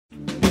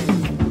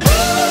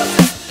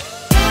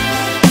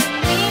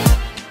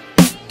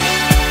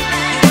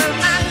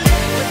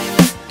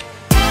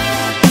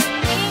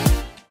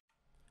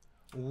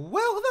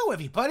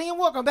everybody, and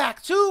welcome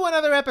back to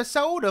another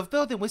episode of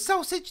Building with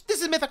Sausage.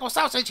 This is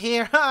MythicalSausage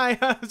here. Hi,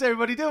 how's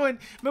everybody doing?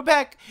 We're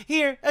back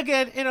here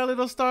again in our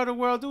little starter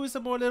world, doing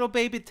some more little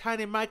baby,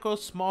 tiny, micro,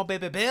 small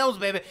baby builds,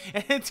 baby.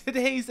 And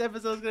today's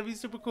episode is going to be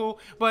super cool.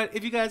 But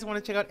if you guys want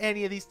to check out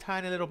any of these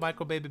tiny little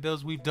micro baby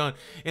builds we've done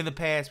in the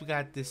past, we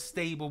got this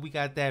stable, we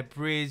got that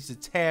bridge, the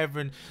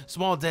tavern,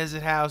 small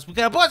desert house. We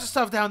got a bunch of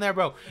stuff down there,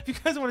 bro. If you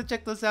guys want to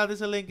check those out,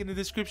 there's a link in the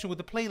description with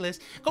the playlist.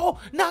 Go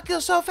knock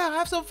yourself out,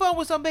 have some fun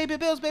with some baby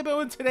builds, baby.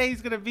 And today's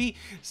gonna be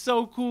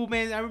so cool,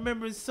 man. I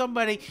remember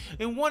somebody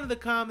in one of the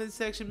comment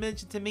section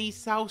mentioned to me,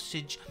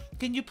 Sausage,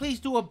 can you please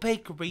do a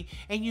bakery?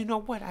 And you know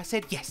what? I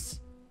said yes.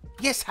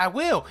 Yes, I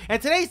will. And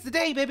today's the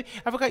day, baby.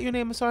 I forgot your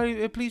name. I'm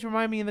sorry. Please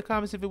remind me in the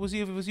comments if it was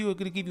you. If it was you, I'm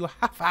going to give you a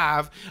high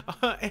five.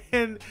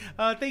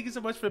 Thank you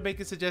so much for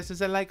making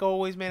suggestions. And like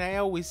always, man, I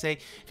always say,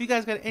 if you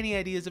guys got any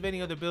ideas of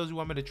any other builds you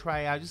want me to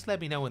try out, just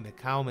let me know in the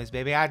comments,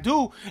 baby. I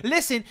do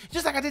listen,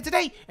 just like I did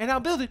today. And I'll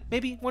build it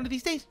maybe one of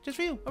these days just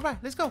for you. All right,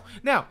 let's go.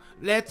 Now,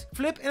 let's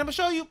flip and I'm going to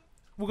show you.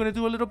 We're going to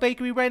do a little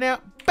bakery right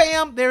now.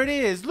 Bam, there it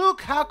is.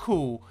 Look how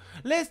cool.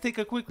 Let's take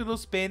a quick little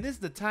spin. This is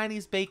the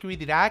tiniest bakery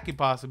that I could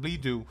possibly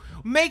do,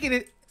 making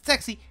it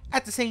sexy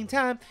at the same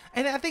time.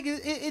 And I think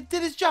it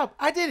did its job.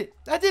 I did it.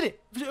 I did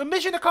it.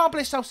 Mission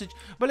accomplished, Sausage.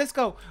 But let's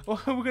go. We're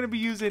going to be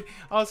using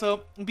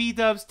also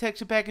B-Dub's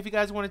texture pack. If you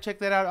guys want to check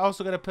that out,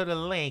 also going to put a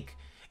link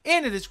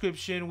in the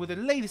description with the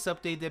latest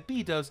update that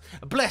B-Dub's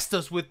blessed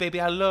us with,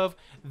 baby. I love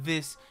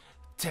this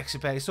texture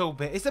pack. It's so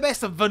bad. It's the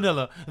best of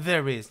vanilla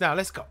there is. Now,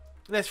 let's go.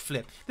 Let's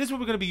flip. This is what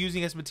we're going to be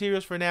using as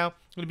materials for now.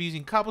 We're going to be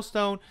using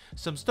cobblestone,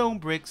 some stone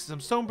bricks, some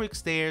stone brick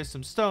stairs,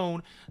 some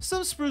stone,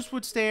 some spruce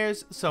wood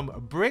stairs,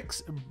 some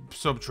bricks,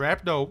 some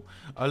trapdoor,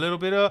 a little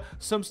bit of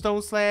some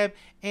stone slab,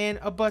 and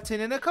a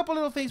button, and a couple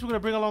little things we're going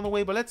to bring along the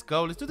way. But let's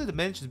go. Let's do the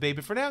dimensions,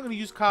 baby. For now, I'm going to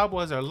use cobble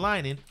as our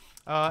lining.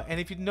 And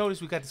if you notice,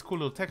 we got this cool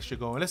little texture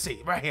going. Let's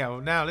see. Right here.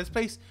 Now, let's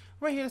place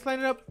right here. Let's line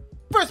it up.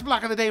 First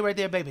block of the day right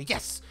there, baby.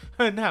 Yes.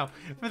 Now,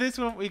 for this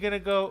one, we're going to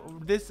go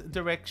this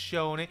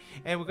direction.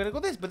 And we're going to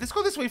go this. But let's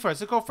go this way first.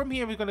 Let's go from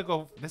here. We're going to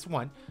go this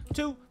 1,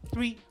 2,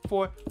 3,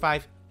 4,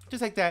 5.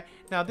 Just like that.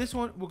 Now, this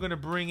one, we're going to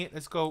bring it.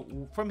 Let's go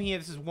from here.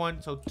 This is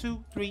 1. So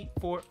 2, 3,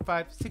 4,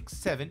 5, 6,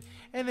 7.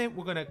 And then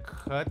we're going to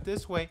cut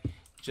this way.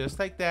 Just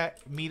like that.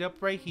 Meet up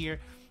right here.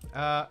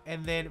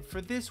 And then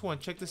for this one,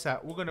 check this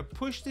out. We're going to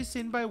push this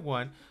in by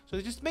 1. So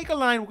just make a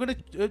line. We're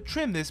going to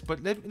trim this,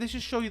 but let's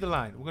just show you the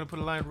line. We're going to put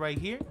a line right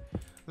here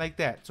like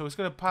that. So it's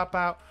going to pop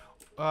out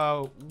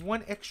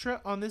 1 extra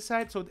on this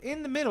side. So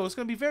in the middle, it's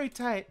going to be very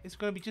tight. It's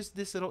going to be just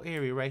this little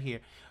area right here.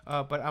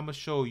 But I'm going to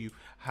show you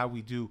how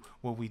we do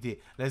what we did.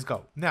 Let's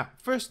go. Now,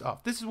 first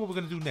off, this is what we're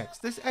going to do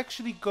next. Let's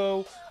actually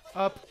go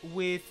up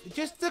with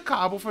just the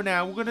cobble for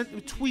now. We're going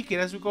to tweak it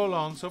as we go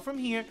along. So from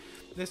here,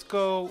 let's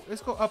go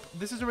up.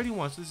 This is already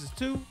 1. So this is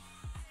 2,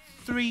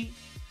 3,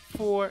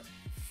 4,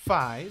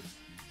 5.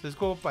 So let's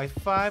go up by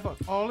 5 on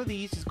all of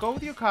these. Just go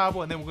with your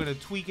cobble, and then we're going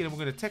to tweak it, and we're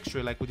going to texture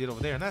it like we did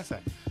over there on that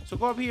side. So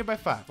go up here by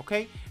 5,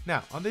 okay?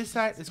 Now, on this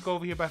side, let's go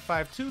over here by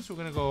 5 too. So we're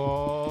going to go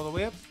all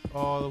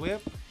the way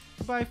up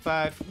by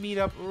 5. Meet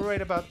up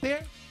right about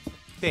there.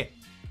 There.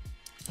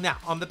 Now,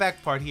 on the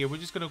back part here, we're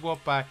just going to go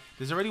up by,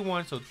 there's already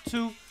 1, so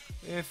 2,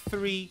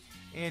 3,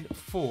 and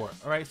 4.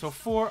 All right, so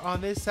 4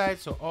 on this side,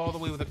 so all the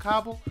way with a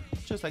cobble,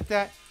 just like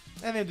that.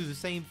 And then do the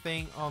same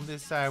thing on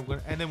this side,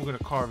 and then we're going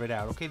to carve it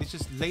out, okay? Let's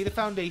just lay the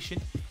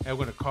foundation, and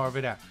we're going to carve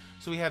it out.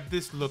 So we have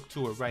this look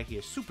to it right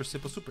here. Super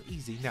simple, super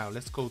easy. Now,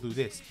 let's go do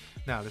this.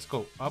 Now, let's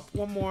go up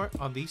 1 more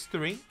on these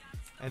 3,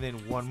 and then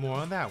 1 more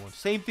on that one.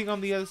 Same thing on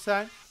the other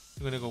side.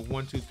 We're going to go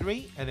 1, 2,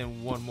 3, and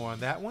then 1 more on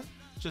that one.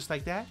 Just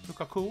like that. Look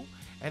how cool.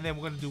 And then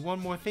we're going to do 1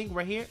 more thing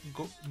right here.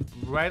 Go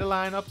right a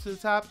line up to the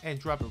top and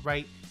drop it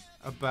right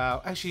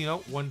about, actually, you know,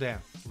 1 down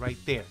right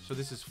there. So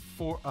this is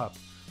 4 up.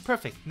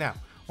 Perfect. Now,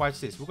 watch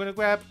this. We're going to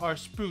grab our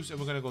spruce and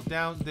we're going to go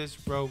down this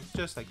row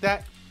just like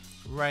that.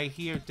 Right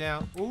here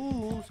down.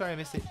 Ooh, sorry, I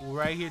missed it.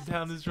 Right here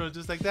down this row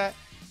just like that.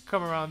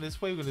 Come around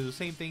this way. We're going to do the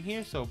same thing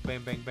here. So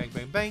bang, bang, bang,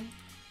 bang, bang.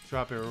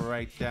 Drop it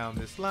right down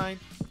this line.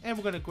 And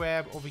we're going to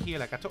grab over here,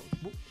 like I told,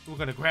 we're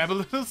going to grab a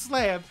little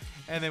slab.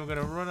 And then we're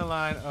going to run a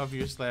line of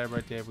your slab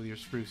right there with your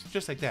spruce.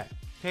 Just like that.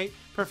 Okay,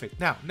 perfect.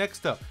 Now,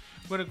 next up,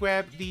 we're going to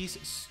grab these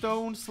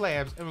stone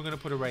slabs and we're going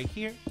to put it right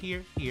here,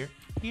 here, here,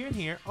 here, and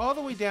here, all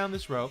the way down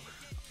this row.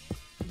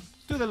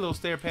 Do the little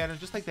stair pattern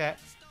just like that.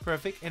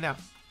 Perfect. And now,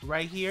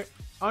 right here,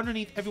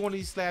 underneath every one of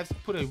these slabs,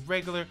 put a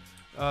regular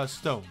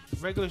stone.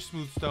 Regular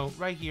smooth stone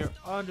right here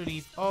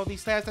underneath all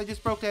these slabs. I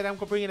just broke that. I'm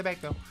going to bring it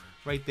back, though.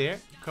 Right there.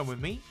 Come with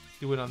me.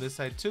 Do it on this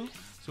side, too.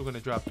 So we're going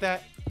to drop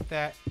that,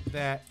 that,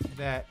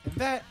 and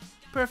that.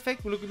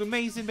 Perfect. We're looking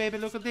amazing, baby.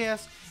 Look at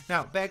this.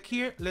 Now, back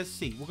here, let's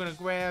see. We're going to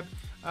grab,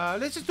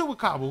 let's just do it with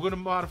cobble. We're going to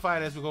modify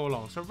it as we go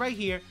along. So right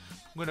here,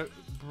 I'm going to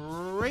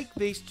break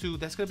these 2.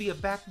 That's going to be a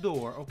back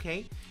door,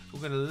 okay? We're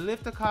going to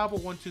lift the cobble,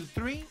 1, 2,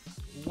 3,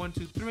 1,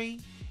 2, 3,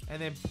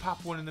 and then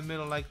pop 1 in the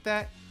middle like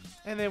that.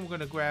 And then we're going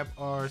to grab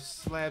our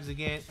slabs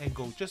again and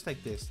go just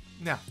like this.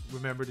 Now,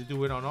 remember to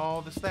do it on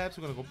all the slabs.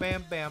 We're going to go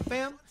bam, bam,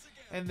 bam.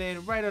 And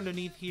then right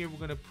underneath here, we're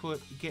gonna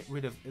get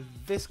rid of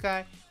this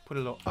guy, put a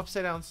little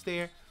upside down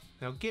stair.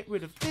 Now get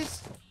rid of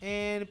this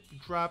and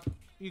drop,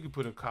 you can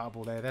put a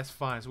cobble there, that's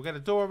fine. So we got a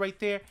door right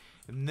there,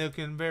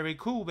 looking very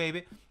cool,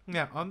 baby.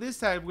 Now on this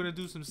side, we're gonna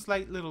do some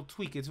slight little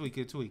tweaks,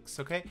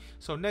 okay?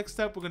 So next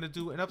up, we're gonna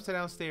do an upside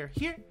down stair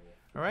here,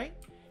 all right?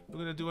 We're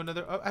gonna do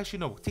another, actually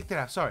no, take that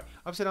out, sorry.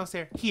 Upside down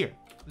stair here,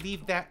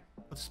 leave that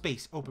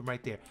space open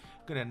right there.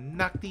 We're gonna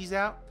knock these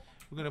out.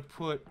 We're gonna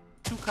put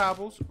 2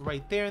 cobbles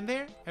right there and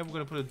there, and we're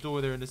gonna put a door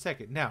there in a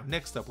second. Now,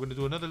 next up, we're gonna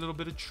do another little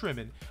bit of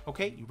trimming.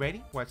 Okay, you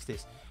ready? Watch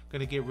this.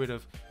 Gonna get rid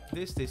of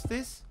this.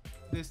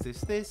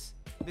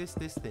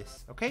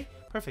 Okay,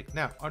 perfect.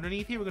 Now,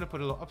 underneath here, we're gonna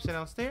put a little upside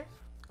down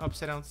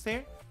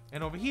stair,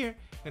 and over here,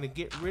 gonna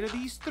get rid of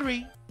these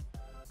 3.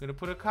 Gonna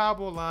put a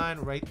cobble line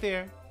right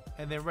there,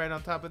 and then right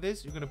on top of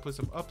this, you're gonna put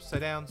some upside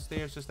down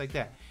stairs just like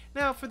that.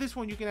 Now, for this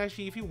one, you can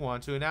actually, if you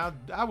want to, and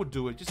I would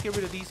do it, just get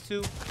rid of these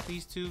two,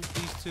 these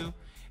two.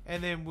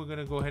 And then we're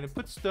gonna go ahead and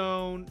put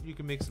stone. You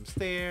can make some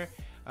stair.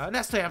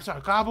 Not stair, I'm sorry,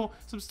 cobble,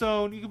 some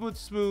stone. You can put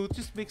smooth,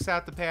 just mix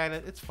out the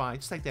pattern. It's fine,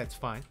 just like that, it's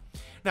fine.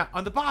 Now,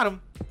 on the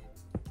bottom,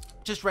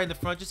 just right in the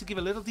front, just to give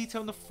a little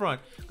detail in the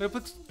front, I'm gonna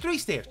put 3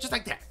 stairs, just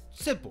like that.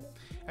 Simple.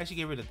 Actually,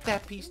 get rid of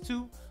that piece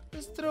too.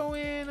 Just throw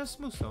in a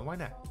smooth stone, why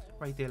not?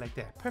 Right there like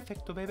that.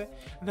 Perfecto, baby.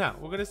 Now,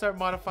 we're gonna start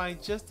modifying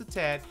just a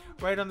tad.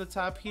 Right on the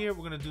top here,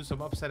 we're gonna do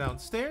some upside down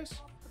stairs.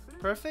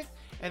 Perfect.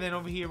 And then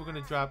over here, we're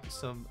gonna drop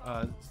some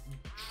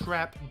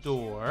trap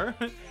door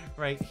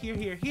right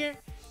here.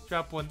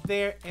 Drop one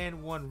there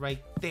and one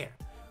right there.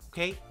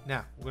 Okay,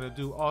 now we're gonna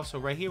do also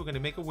right here, we're gonna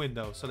make a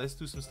window. So let's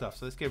do some stuff.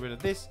 So let's get rid of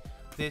this,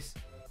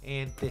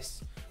 and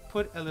this.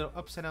 Put a little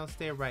upside down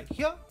stair right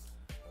here.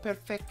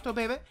 Perfecto,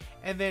 baby.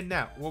 And then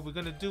now what we're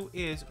gonna do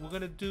is we're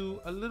gonna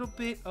do a little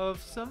bit of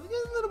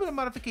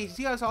modifications.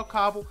 See how it's all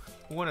cobble?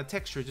 We want a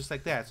texture just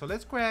like that. So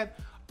let's grab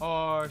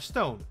our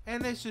stone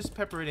and let's just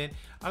pepper it in.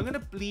 I'm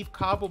gonna leave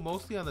cobble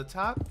mostly on the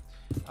top,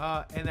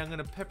 and I'm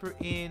gonna pepper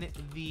in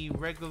the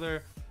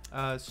regular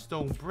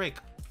stone brick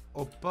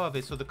above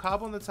it. So the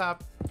cobble on the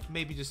top,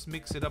 maybe just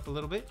mix it up a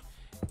little bit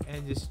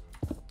and just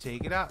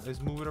take it out.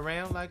 Let's move it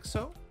around like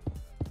so.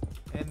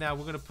 And now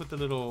we're gonna put the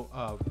little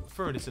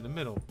furnace in the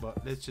middle,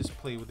 but let's just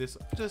play with this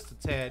just a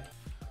tad.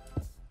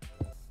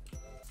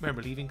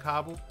 Remember, leaving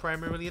cobble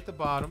primarily at the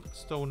bottom,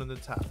 stone on the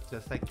top,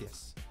 just like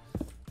this.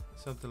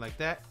 Something like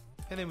that.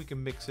 And then we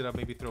can mix it up,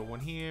 maybe throw one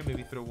here,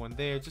 maybe throw one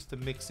there, just to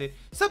mix it.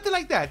 Something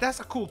like that. That's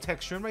a cool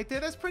texture right there.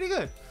 That's pretty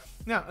good.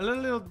 Now, a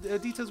little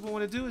details we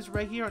want to do is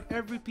right here on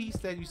every piece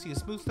that you see a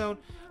smooth stone,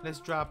 let's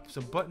drop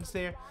some buttons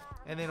there.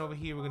 And then over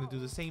here, we're going to do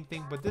the same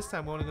thing, but this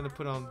time we're only going to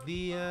put on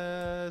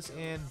this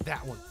and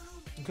that one.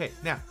 Okay,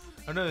 now,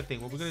 another thing,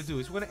 what we're going to do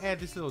is we're going to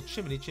add this little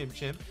chimney chim.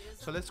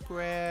 So let's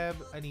grab,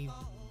 I need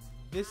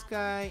this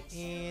guy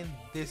and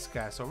this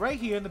guy. So right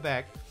here in the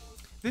back,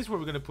 this is where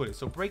we're going to put it.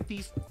 So break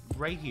these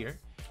right here.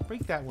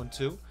 Break that one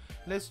too.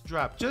 Let's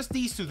drop just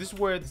these 2. This is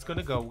where it's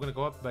gonna go. We're gonna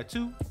go up by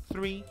 2,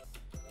 3,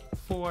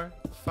 4,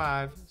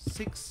 5,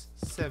 6,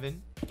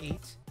 7,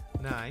 8,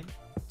 9,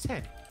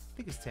 10. I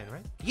think it's 10,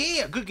 right?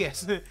 Yeah, good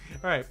guess. All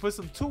right, put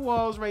some 2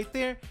 walls right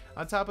there.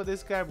 On top of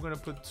this guy, we're gonna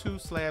put 2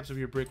 slabs of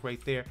your brick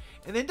right there.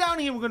 And then down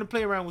here, we're gonna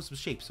play around with some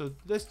shapes. So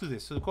let's do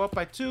this. So go up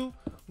by 2,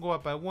 go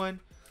up by 1.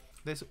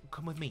 Let's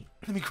come with me.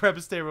 Let me grab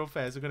a stair real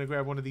fast. We're gonna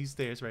grab one of these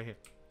stairs right here.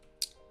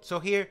 So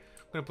here,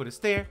 we're gonna put a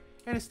stair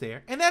and a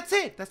stair, and that's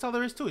it. That's all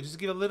there is to it. Just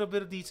give a little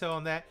bit of detail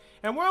on that,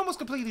 and we're almost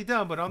completely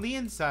done. But on the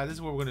inside, this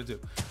is what we're gonna do.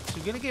 So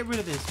we're gonna get rid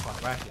of this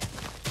part right here.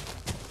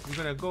 We're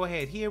gonna go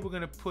ahead here. We're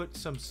gonna put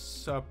some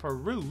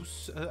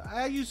spruce.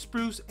 I use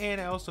spruce,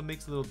 and I also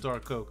mix a little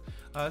dark oak.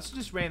 So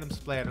just random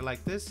splatter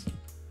like this,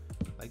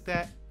 like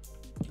that,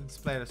 and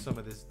splatter some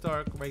of this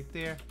dark right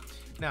there.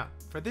 Now,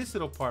 for this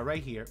little part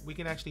right here, we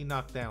can actually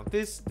knock down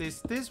this. We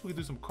can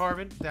do some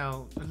carving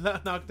down,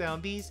 knock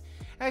down these.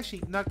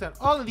 Actually, knock down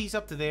all of these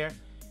up to there.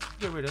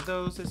 Get rid of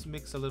those. Let's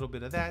mix a little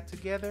bit of that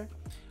together.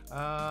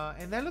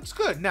 And that looks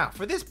good. Now,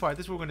 for this part,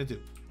 this is what we're going to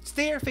do.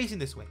 Stair facing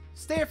this way.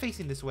 Stair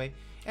facing this way.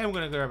 And we're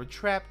going to grab a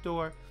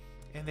trapdoor.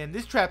 And then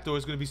this trapdoor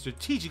is going to be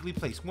strategically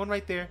placed. One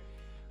right there.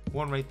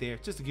 One right there.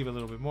 Just to give it a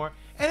little bit more.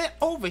 And then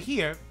over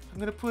here, I'm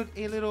going to put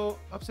a little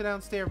upside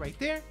down stair right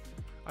there.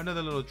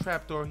 Another little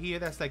trapdoor here.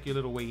 That's like your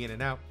little way in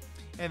and out.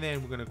 And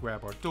then we're going to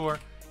grab our door.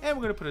 And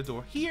we're going to put a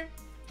door here.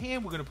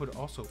 And we're going to put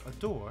also a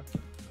door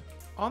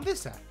on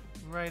this side.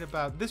 Right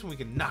about this one, we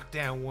can knock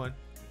down one,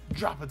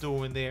 drop a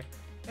door in there,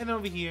 and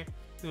over here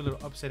do a little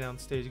upside down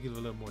stairs to give it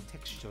a little more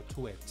texture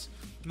to it.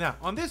 Now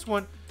on this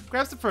one,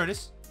 grab the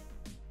furnace,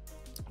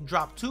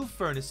 drop 2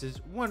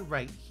 furnaces, one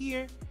right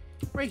here,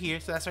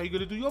 so that's how you're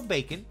gonna do your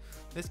bacon.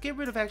 Let's get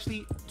rid of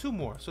actually 2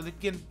 more, so that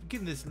get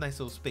this nice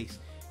little space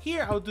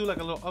here. I'll do like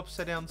a little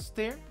upside down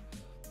stair,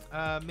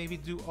 maybe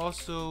do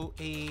also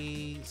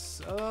a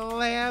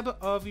slab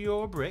of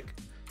your brick,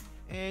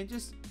 and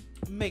just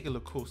make it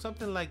look cool.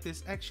 Something like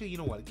this. Actually, you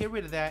know what? Get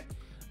rid of that.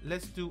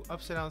 Let's do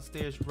upside down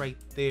stairs right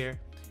there.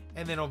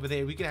 And then over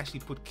there, we can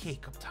actually put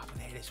cake up top of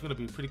that. It's going to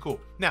be pretty cool.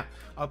 Now,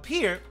 up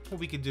here, what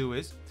we can do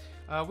is,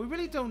 we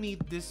really don't need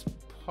this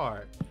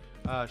part.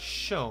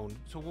 shown.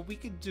 So what we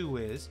can do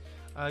is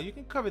you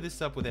can cover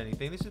this up with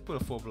anything. Let's just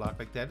put a full block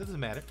like that. Doesn't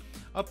matter.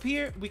 Up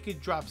here, we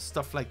could drop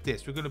stuff like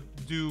this. We're gonna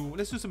do.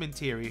 Let's do some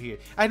interior here.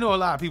 I know a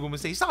lot of people will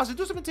say, "Sausage,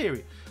 do some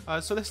interior."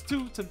 So let's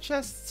do some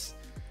chests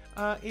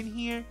in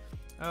here.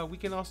 We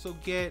can also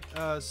get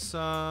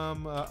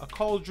some a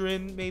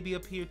cauldron maybe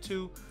up here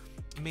too.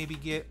 Maybe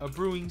get a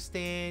brewing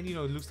stand. You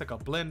know, it looks like a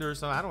blender or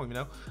something. I don't even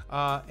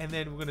know. And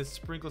then we're gonna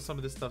sprinkle some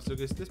of this stuff. So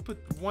let's put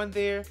one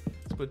there.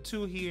 Let's put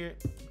two here.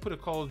 Put a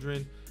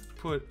cauldron.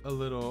 Put a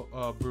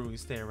little brewing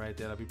stand right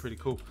there. That'll be pretty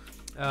cool.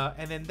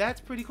 And then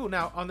that's pretty cool.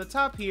 Now on the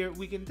top here,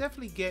 we can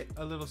definitely get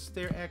a little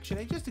stair action,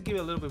 and just to give it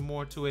a little bit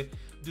more to it,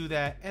 do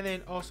that. And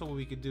then also what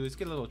we could do is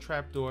get a little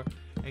trapdoor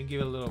and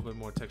give it a little bit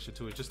more texture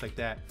to it, just like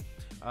that.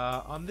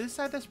 On this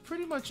side, that's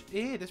pretty much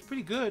it. That's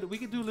pretty good. We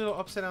could do a little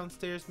upside down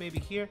stairs maybe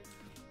here,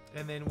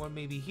 and then one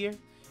maybe here.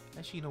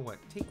 Actually, you know what?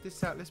 Take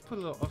this out. Let's put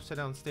a little upside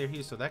down stair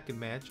here so that can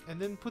match.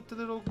 And then put the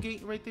little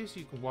gate right there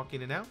so you can walk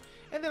in and out.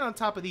 And then on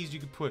top of these, you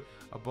can put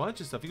a bunch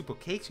of stuff. You can put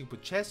cakes, you can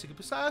put chests, you can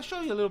put... So I'll show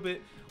you a little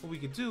bit what we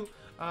could do.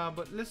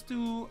 But let's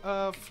do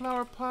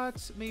flower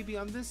pots maybe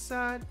on this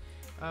side.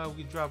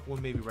 We can drop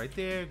one maybe right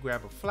there.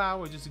 Grab a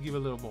flower just to give a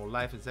little more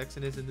life and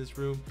sexiness in this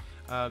room.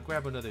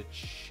 Grab another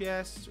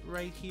chest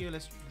right here.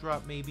 Let's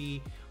drop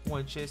maybe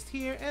one chest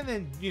here. And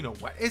then, you know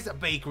what? It's a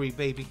bakery,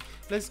 baby.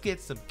 Let's get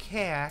some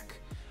cake.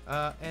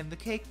 And the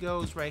cake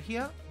goes right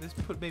here. Let's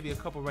put maybe a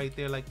couple right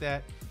there like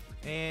that.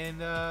 And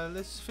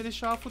let's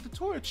finish off with the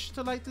torch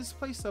to light this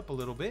place up a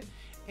little bit.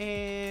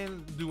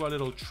 And do our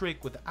little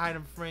trick with the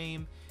item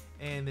frame.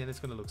 And then it's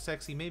going to look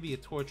sexy. Maybe a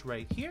torch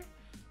right here.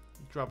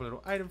 Drop a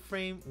little item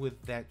frame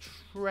with that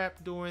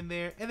trap door in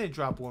there. And then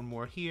drop one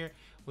more here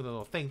with a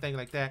little thing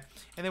like that.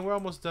 And then we're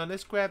almost done.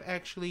 Let's grab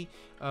actually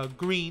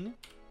green.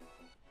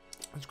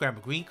 Let's grab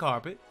a green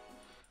carpet.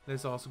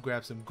 Let's also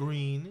grab some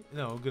green.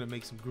 No, we're gonna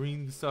make some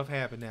green stuff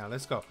happen now.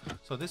 Let's go.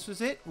 So this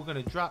was it. We're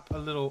gonna drop a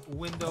little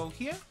window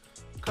here,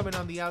 coming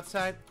on the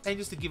outside, and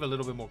just to give a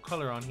little bit more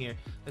color on here,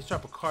 let's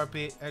drop a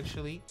carpet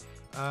actually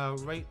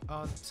right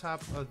on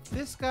top of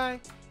this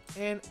guy,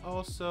 and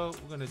also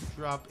we're gonna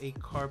drop a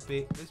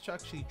carpet. Let's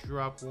actually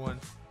drop one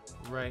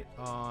right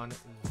on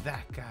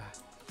that guy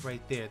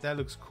right there. That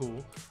looks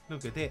cool.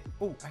 Look at that.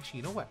 Oh, actually,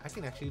 you know what? I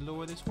can actually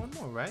lower this one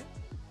more, right?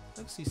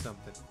 Let's see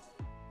something.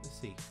 Let's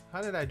see.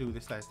 How did I do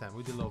this last time?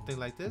 We did a little thing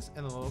like this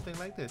and a little thing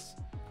like this.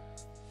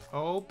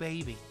 Oh,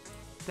 baby.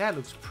 That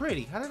looks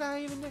pretty. How did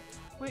I even...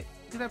 Wait,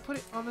 did I put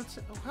it on the...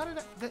 How did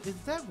I... Is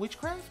that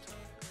witchcraft?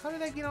 How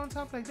did I get on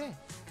top like that?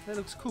 That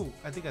looks cool.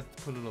 I think I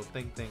put a little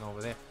thing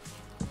over there.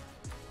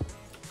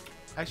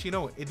 Actually, you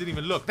know what? It didn't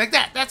even look like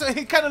that. That's what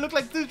it kind of looked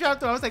like two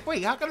trapdoor. I was like,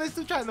 wait, how come there's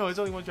two trapdoor? No, it's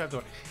only one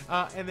trapdoor.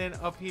 And then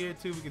up here,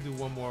 too, we can do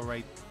one more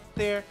right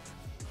there.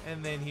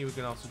 And then here we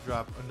can also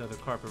drop another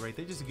carpet right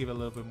there just to give it a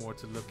little bit more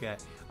to look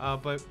at.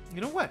 But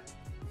you know what?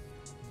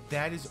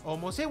 That is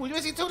almost it. We're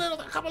missing a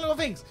couple little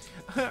things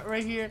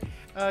right here.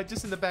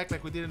 Just in the back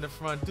like we did in the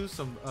front. Do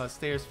some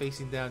stairs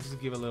facing down just to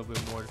give a little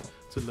bit more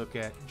to look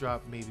at.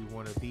 Drop maybe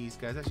one of these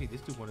guys. Actually,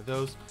 let's do one of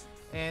those.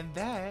 And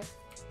that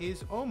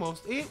is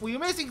almost it. We're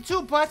missing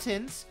two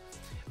buttons.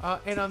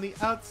 And on the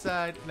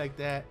outside like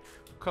that,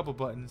 couple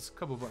buttons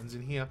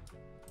in here.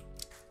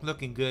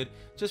 Looking good.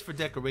 Just for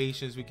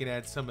decorations, we can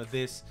add some of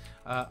this.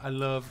 I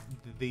love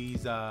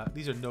these are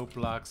note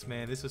blocks,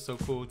 man. This is so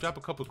cool. Drop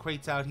a couple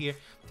crates out here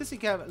just to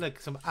have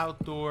like some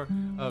outdoor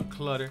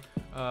clutter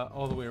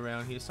all the way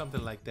around here,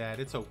 something like that.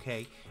 It's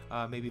okay.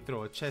 Maybe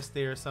throw a chest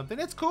there or something.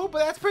 It's cool, but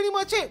that's pretty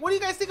much it. What do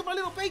you guys think of our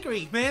little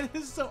bakery, man?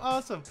 This is so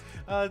awesome.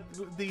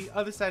 The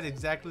other side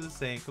exactly the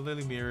same,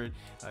 clearly mirrored.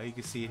 You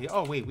can see it here.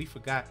 Oh wait, we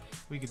forgot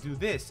we could do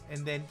this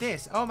and then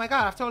this. Oh my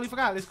god, I totally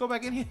forgot. Let's go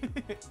back in here.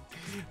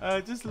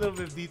 Just a little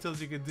bit of details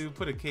you can do.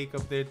 Put a cake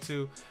up there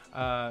too.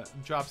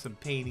 Drop some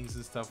paintings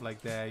and stuff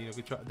like that. You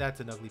know, that's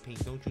an ugly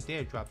paint. Don't you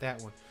dare drop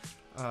that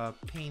one.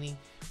 Painting.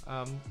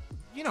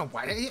 You know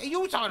what?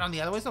 You saw it on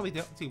the other one. So we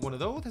see one of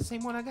those. The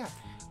same one I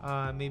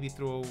got. Maybe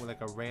throw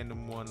like a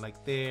random one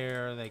like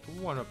there, like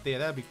one up there.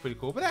 That'd be pretty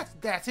cool. But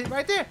that's it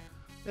right there.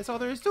 That's all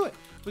there is to it.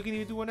 We can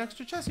even do an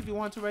extra chest if you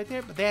want to right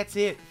there, but that's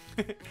it.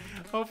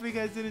 Hopefully you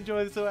guys did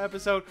enjoy this little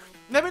episode.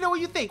 Let me know what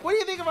you think. What do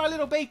you think of our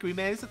little bakery,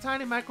 man? It's a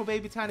tiny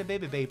baby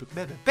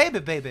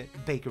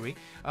bakery.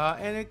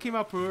 And it came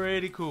out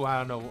pretty cool. I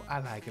don't know. I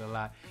like it a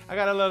lot. I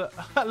got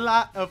a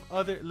lot of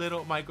other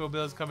little micro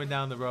builds coming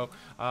down the road.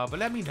 But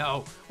let me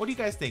know. What do you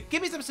guys think?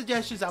 Give me some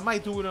suggestions. I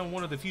might do it on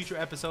one of the future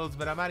episodes,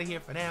 but I'm out of here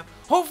for now.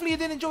 Hopefully you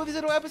did enjoy this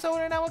little episode,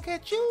 and I will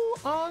catch you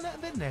on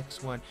the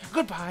next one.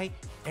 Goodbye,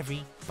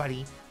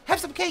 everybody. Have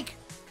some cake.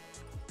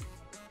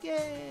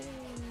 Yay.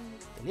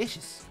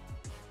 Delicious.